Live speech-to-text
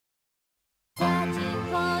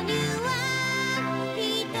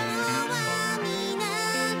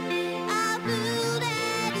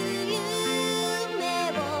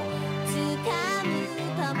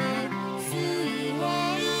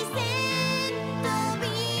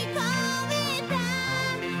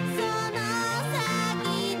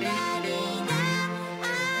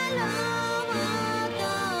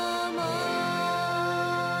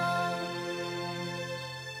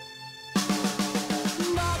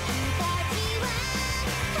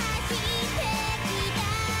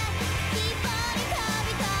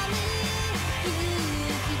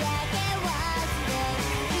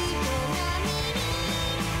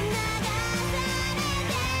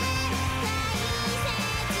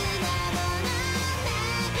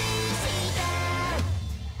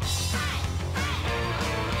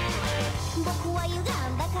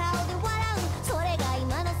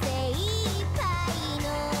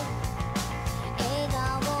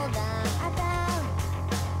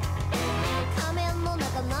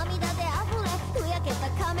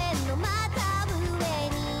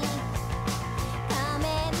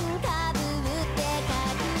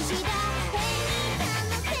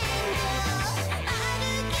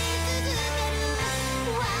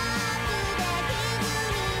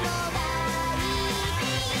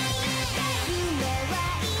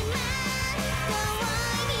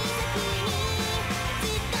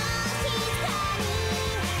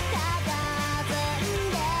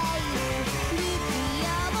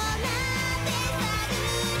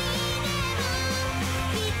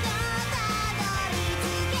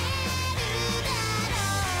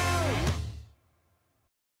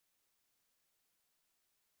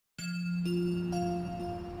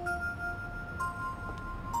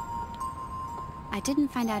I didn't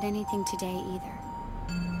find out anything today either.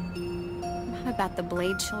 Not about the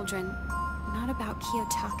Blade Children, not about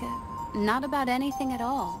Kiyotaka, not about anything at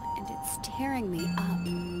all, and it's tearing me up.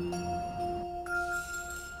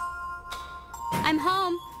 I'm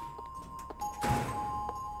home.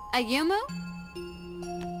 Ayumu?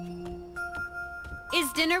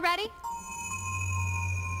 Is dinner ready?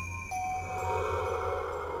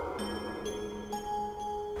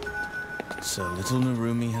 So little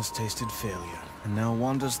Narumi has tasted failure, and now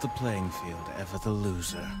wanders the playing field, ever the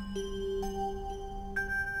loser.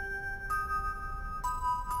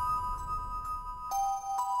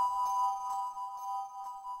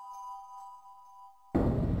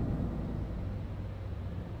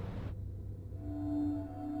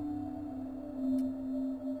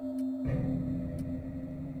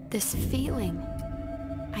 This feeling.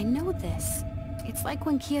 I know this. It's like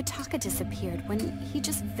when Kiyotaka disappeared, when he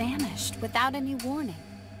just vanished without any warning.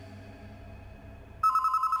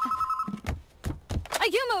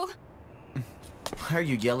 Ayumu! Why are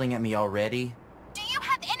you yelling at me already? Do you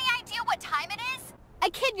have any idea what time it is? A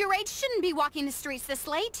kid your age shouldn't be walking the streets this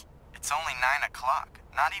late. It's only 9 o'clock.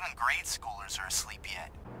 Not even grade schoolers are asleep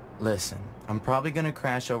yet. Listen, I'm probably gonna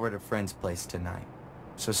crash over to a friend's place tonight.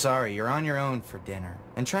 So sorry, you're on your own for dinner.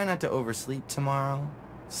 And try not to oversleep tomorrow.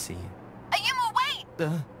 See you. Ayumu, wait!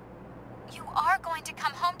 You are going to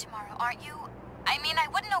come home tomorrow, aren't you? I mean, I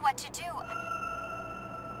wouldn't know what to do.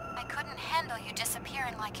 I couldn't handle you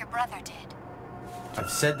disappearing like your brother did.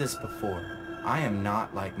 I've said this before. I am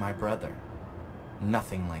not like my brother.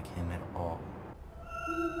 Nothing like him at all.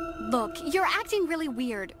 Look, you're acting really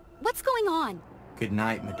weird. What's going on? Good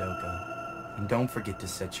night, Madoka. And don't forget to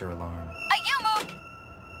set your alarm. Ayumu!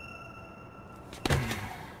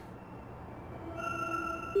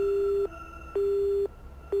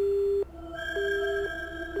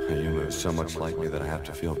 Ayumu is so much like me that I have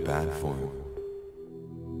to feel bad for him.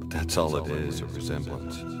 But that's all it is, a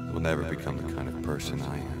resemblance. He will never become the kind of person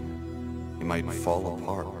I am. He might fall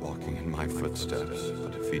apart walking in my footsteps,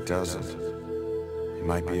 but if he doesn't, he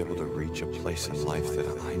might be able to reach a place in life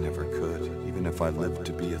that I never could, even if I lived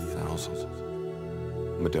to be 1,000.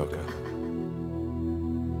 Madoka,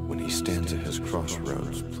 when he stands at his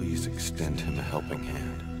crossroads, please extend him a helping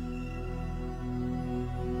hand.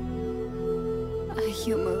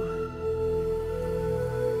 Ayumu.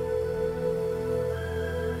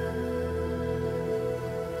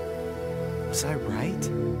 Was I right?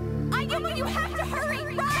 Ayumu, you have to hurry!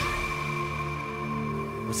 Run!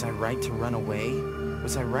 Was I right to run away?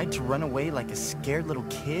 Was I right to run away like a scared little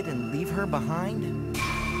kid and leave her behind?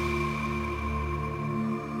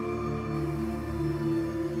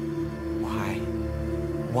 Why?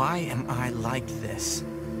 Why am I like this?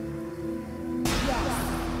 Yes.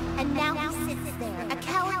 And now he sits there, a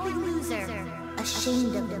cowardly loser,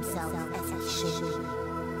 ashamed of himself as he should be.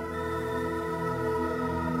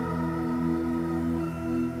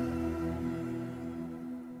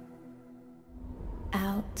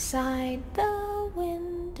 Outside the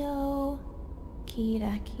window,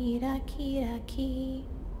 kira kira kira ki.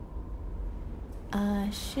 A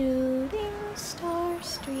shooting star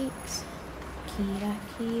streaks, kira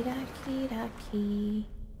kira kira ki.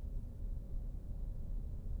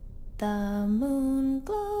 The moon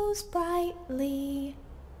glows brightly,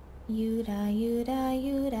 yura yura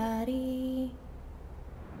yurari,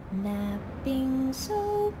 napping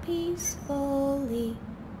so peacefully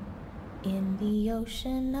in the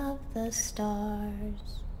ocean of the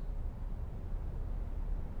stars.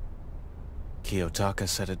 Kiyotaka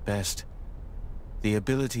said it best. The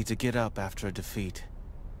ability to get up after a defeat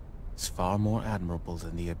is far more admirable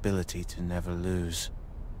than the ability to never lose.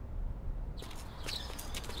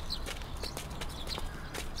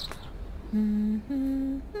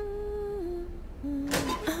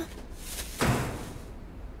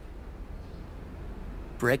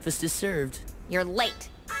 Breakfast is served. You're late.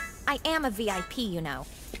 I am a VIP, you know.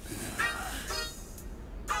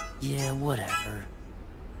 Yeah, whatever.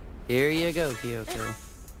 Here you go, Kyoko.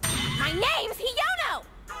 My name's Hiyono!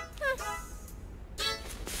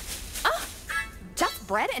 Just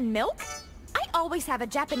bread and milk? I always have a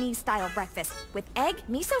Japanese-style breakfast, with egg,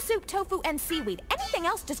 miso soup, tofu, and seaweed. Anything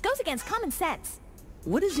else just goes against common sense.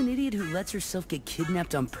 What does an idiot who lets herself get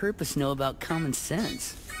kidnapped on purpose know about common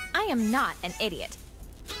sense? I am not an idiot.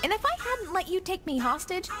 And if I hadn't let you take me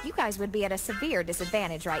hostage, you guys would be at a severe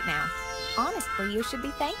disadvantage right now. Honestly, you should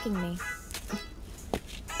be thanking me.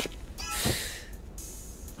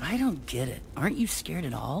 I don't get it. Aren't you scared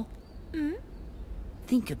at all?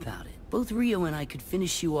 Think about it. Both Rio and I could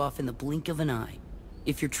finish you off in the blink of an eye.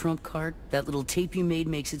 If your trump card, that little tape you made,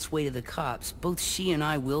 makes its way to the cops, both she and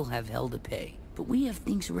I will have hell to pay. but we have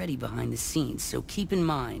things ready behind the scenes, so keep in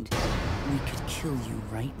mind, we could kill you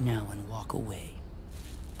right now and walk away.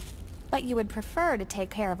 But you would prefer to take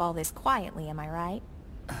care of all this quietly, am I right?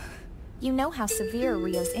 You know how severe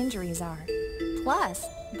Rio's injuries are. Plus,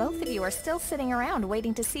 both of you are still sitting around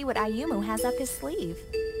waiting to see what Ayumu has up his sleeve.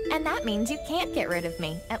 And that means you can't get rid of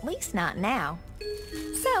me, at least not now.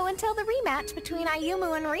 So, until the rematch between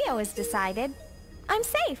Ayumu and Rio is decided, I'm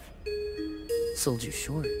safe. Sold you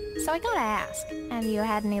short. So I gotta ask, have you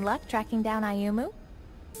had any luck tracking down Ayumu?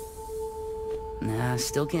 Nah,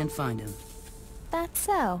 still can't find him. That's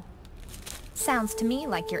so. Sounds to me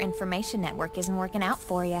like your information network isn't working out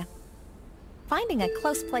for you. Finding a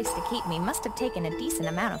close place to keep me must have taken a decent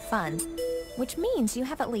amount of funds, which means you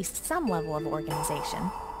have at least some level of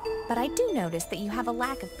organization. But I do notice that you have a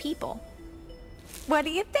lack of people. What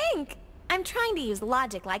do you think? I'm trying to use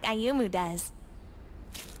logic like Ayumu does.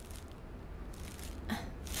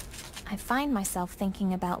 I find myself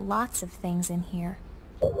thinking about lots of things in here.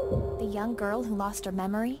 The young girl who lost her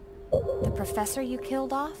memory, the professor you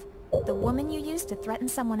killed off, the woman you used to threaten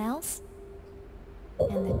someone else,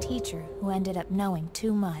 and the teacher who ended up knowing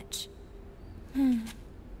too much.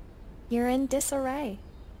 You're in disarray.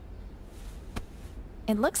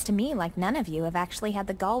 It looks to me like none of you have actually had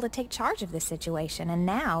the gall to take charge of this situation, and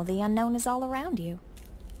now the unknown is all around you.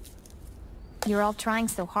 You're all trying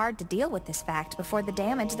so hard to deal with this fact before the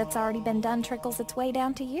damage that's already been done trickles its way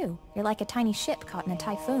down to you. You're like a tiny ship caught in a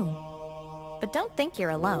typhoon. But don't think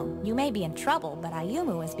you're alone. You may be in trouble, but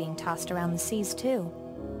Ayumu is being tossed around the seas too.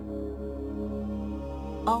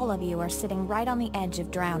 All of you are sitting right on the edge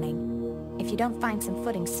of drowning. If you don't find some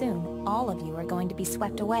footing soon, all of you are going to be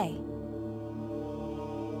swept away.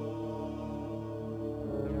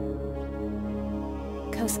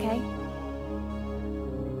 Kosuke,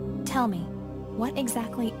 tell me, what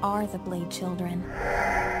exactly are the Blade Children?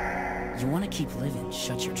 You want to keep living,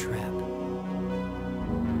 shut your trap.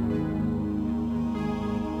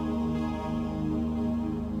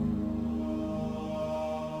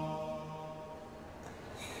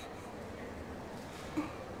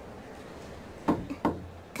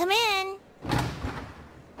 Come in.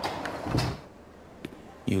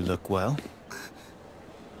 You look well.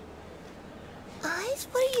 Eyes,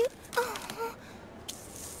 what are you... Oh.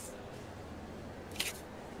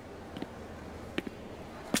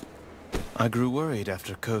 I grew worried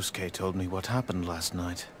after Kosuke told me what happened last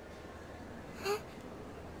night.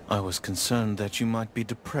 I was concerned that you might be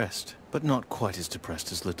depressed, but not quite as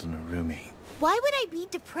depressed as little Narumi. Why would I be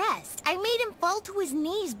depressed? I made him fall to his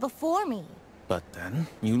knees before me. But then,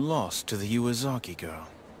 you lost to the Iwazaki girl.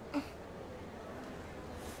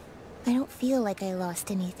 I don't feel like I lost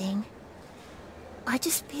anything. I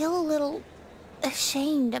just feel a little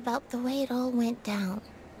ashamed about the way it all went down.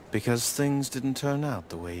 Because things didn't turn out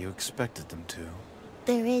the way you expected them to.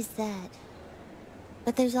 There is that.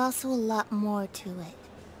 But there's also a lot more to it.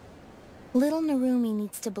 Little Narumi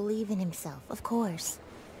needs to believe in himself, of course.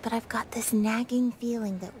 But I've got this nagging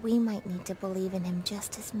feeling that we might need to believe in him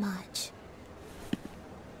just as much.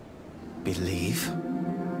 Believe?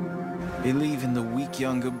 Believe in the weak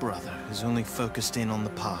younger brother who's only focused in on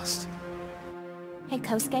the past. Hey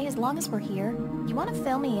Kosuke, as long as we're here, you want to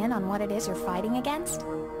fill me in on what it is you're fighting against?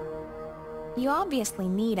 You obviously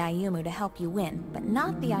need Ayumu to help you win, but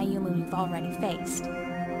not the Ayumu you've already faced.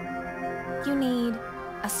 You need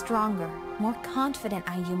a stronger, more confident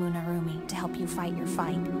Ayumu Narumi to help you fight your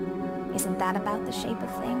fight. Isn't that about the shape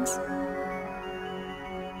of things?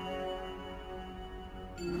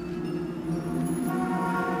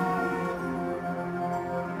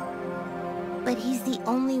 But he's the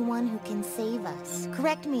only one who can save us.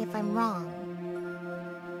 Correct me if I'm wrong.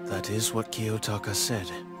 That is what Kiyotaka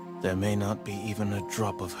said. There may not be even a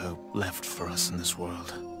drop of hope left for us in this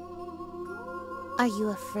world. Are you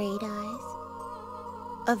afraid, Eyes?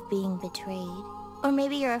 Of being betrayed? Or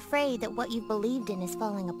maybe you're afraid that what you believed in is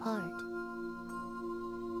falling apart?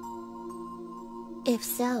 If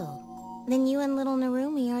so, then you and little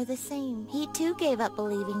Narumi are the same. He too gave up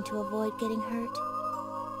believing to avoid getting hurt.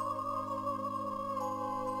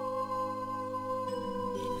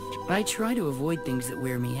 I try to avoid things that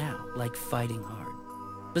wear me out, like fighting hard.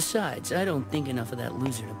 Besides, I don't think enough of that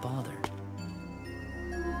loser to bother.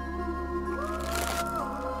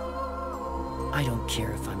 I don't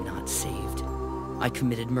care if I'm not saved. I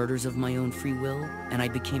committed murders of my own free will, and I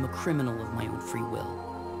became a criminal of my own free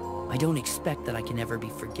will. I don't expect that I can ever be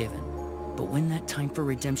forgiven, but when that time for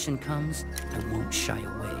redemption comes, I won't shy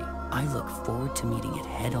away. I look forward to meeting it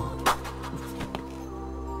head on.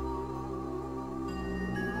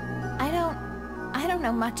 I don't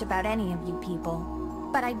know much about any of you people,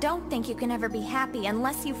 but I don't think you can ever be happy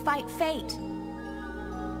unless you fight fate.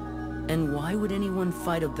 And why would anyone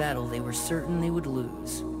fight a battle they were certain they would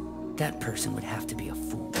lose? That person would have to be a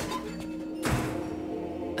fool.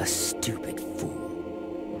 A stupid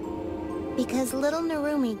fool. Because little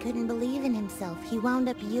Narumi couldn't believe in himself, he wound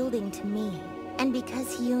up yielding to me. And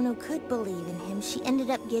because Hiyuno could believe in him, she ended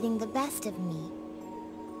up getting the best of me.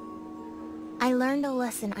 I learned a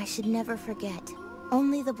lesson I should never forget.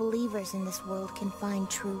 Only the believers in this world can find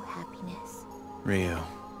true happiness. Ryo,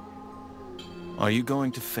 are you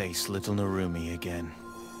going to face little Narumi again?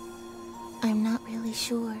 I'm not really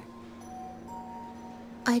sure.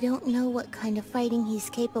 I don't know what kind of fighting he's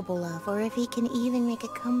capable of, or if he can even make a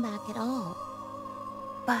comeback at all.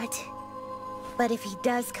 But if he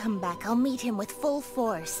does come back, I'll meet him with full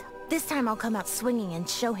force. This time I'll come out swinging and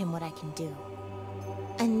show him what I can do.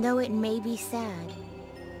 And though it may be sad,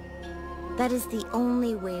 that is the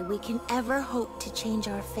only way we can ever hope to change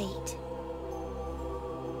our fate.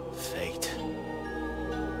 Fate.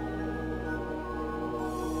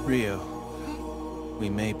 Ryo, we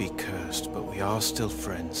may be cursed, but we are still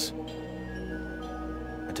friends.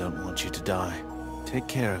 I don't want you to die. Take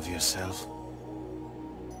care of yourself.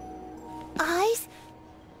 Eyes?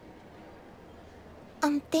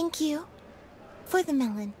 Thank you. For the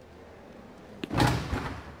melon.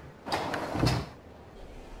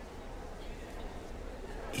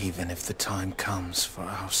 Even if the time comes for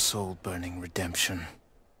our soul-burning redemption.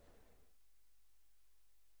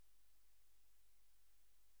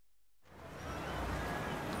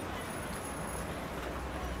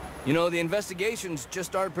 You know, the investigations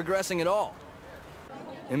just aren't progressing at all.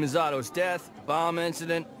 Imizato's death, bomb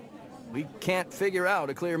incident, we can't figure out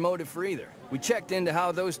a clear motive for either. We checked into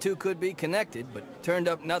how those two could be connected, but turned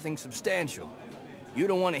up nothing substantial. You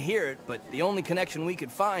don't want to hear it, but the only connection we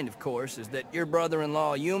could find, of course, is that your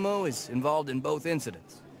brother-in-law, Yumu, is involved in both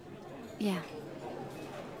incidents. Yeah.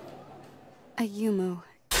 Ayumu.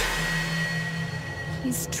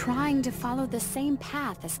 He's trying to follow the same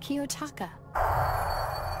path as Kiyotaka.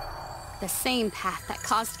 The same path that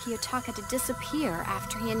caused Kiyotaka to disappear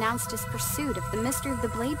after he announced his pursuit of the Mystery of the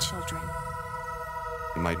Blade Children.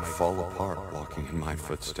 He might fall apart walking in my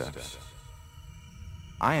footsteps.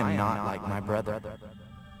 I am not like my brother.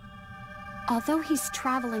 Although he's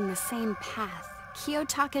traveling the same path,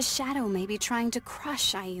 Kiyotaka's shadow may be trying to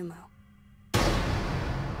crush Ayumu.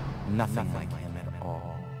 Nothing like him at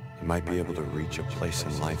all. He might be able to reach a place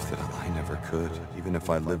in life that I never could, even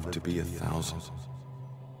if I lived to be 1,000.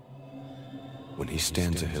 When he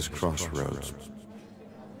stands at his crossroads...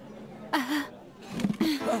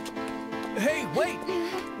 Hey, wait!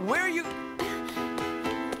 Where are you...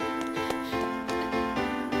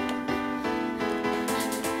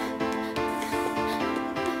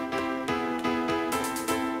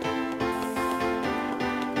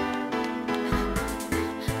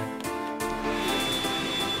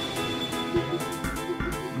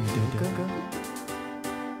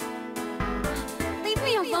 Leave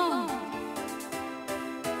me alone!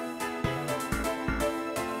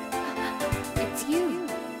 It's you.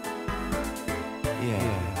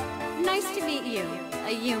 Yeah. Nice to meet you,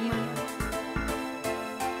 Ayumu.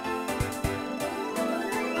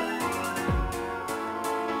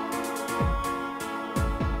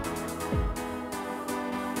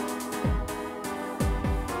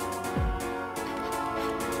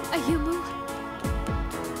 Ayumu?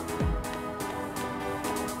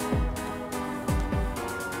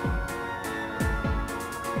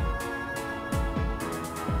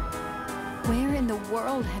 Where in the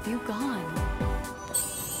world have you gone?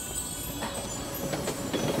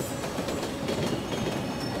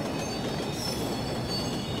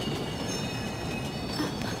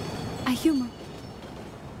 Ayumu.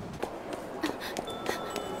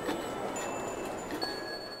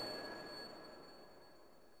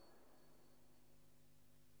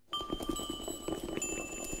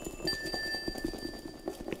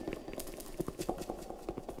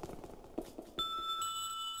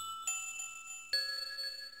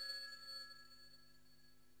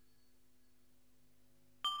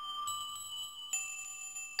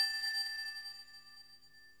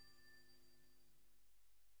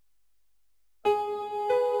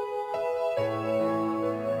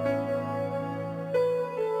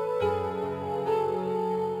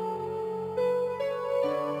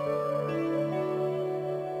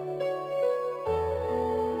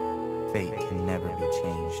 Fate can never be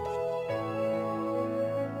changed.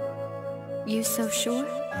 You so sure?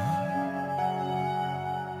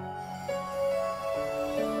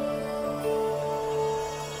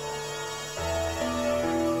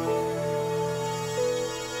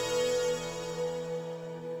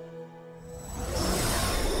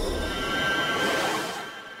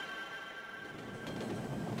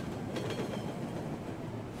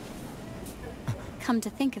 Come to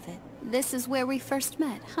think of it, this is where we first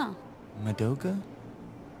met, huh? Madoka?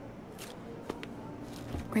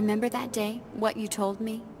 Remember that day, what you told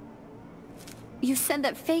me? You said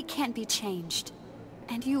that fate can't be changed,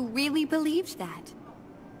 and you really believed that.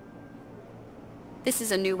 This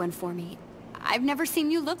is a new one for me. I've never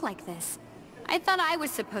seen you look like this. I thought I was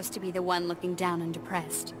supposed to be the one looking down and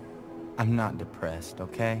depressed. I'm not depressed,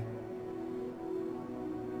 okay?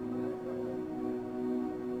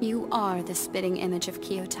 You are the spitting image of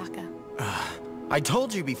Kiyotaka. I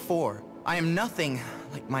told you before, I am nothing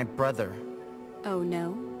like my brother. Oh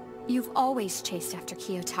no? You've always chased after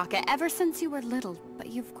Kiyotaka ever since you were little, but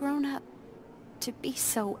you've grown up to be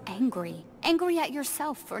so angry. Angry at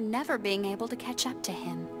yourself for never being able to catch up to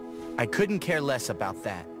him. I couldn't care less about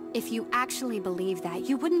that. If you actually believe that,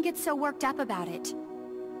 you wouldn't get so worked up about it.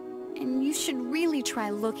 And you should really try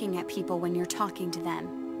looking at people when you're talking to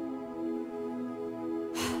them.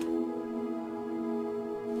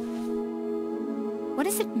 What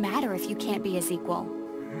does it matter if you can't be his equal?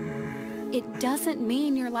 It doesn't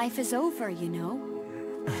mean your life is over, you know?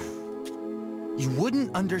 You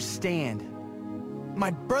wouldn't understand. My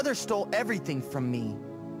brother stole everything from me.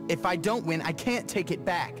 If I don't win, I can't take it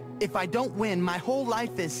back. If I don't win, my whole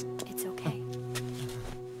life is... It's okay.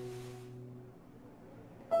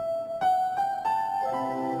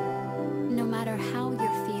 No matter how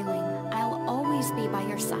you're feeling, I'll always be by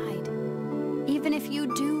your side. Even if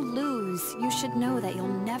you do lose, you should know that you'll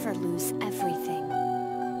never lose everything.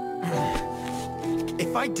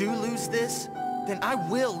 If I do lose this, then I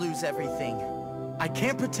will lose everything. I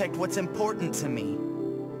can't protect what's important to me.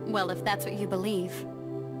 Well, if that's what you believe,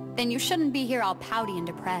 then you shouldn't be here all pouty and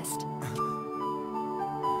depressed.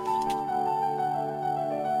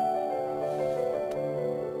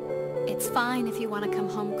 It's fine if you want to come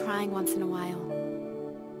home crying once in a while.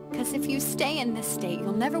 'Cause if you stay in this state,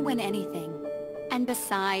 you'll never win anything. And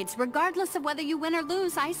besides, regardless of whether you win or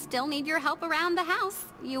lose, I still need your help around the house.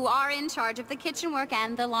 You are in charge of the kitchen work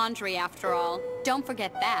and the laundry, after all. Don't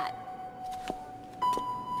forget that.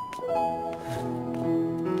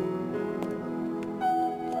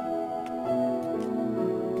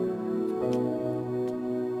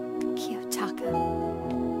 Kiyotaka.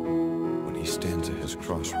 When he stands at his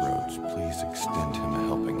crossroads, please extend him a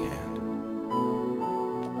helping hand.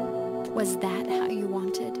 Was that how you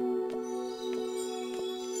wanted?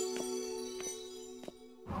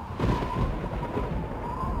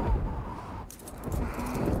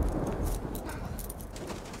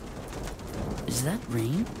 Is that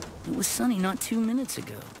rain? It was sunny not 2 minutes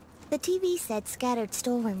ago. The TV said scattered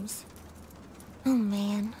storms. Oh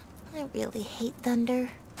man, I really hate thunder.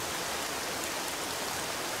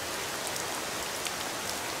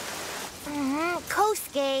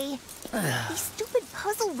 Kosuke! These stupid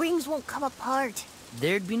puzzle rings won't come apart.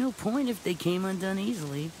 There'd be no point if they came undone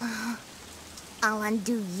easily. I'll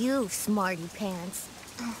undo you, smarty pants.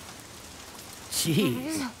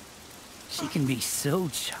 Jeez. She can be so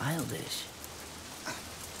childish.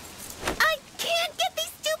 I can't get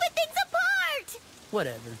these stupid things apart!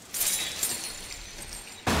 Whatever.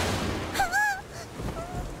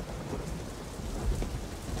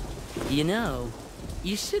 You know,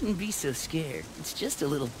 you shouldn't be so scared. It's just a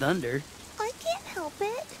little thunder. I can't help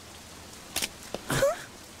it.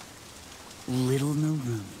 Little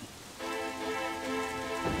Narumi.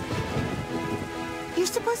 You're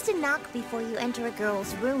supposed to knock before you enter a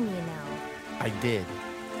girl's room, you know. I did.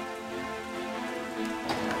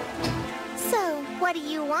 So, what do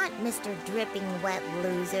you want, Mr. Dripping Wet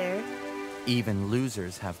Loser? Even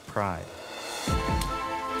losers have pride.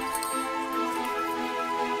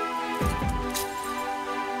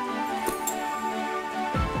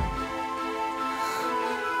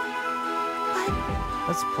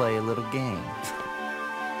 Let's play a little game.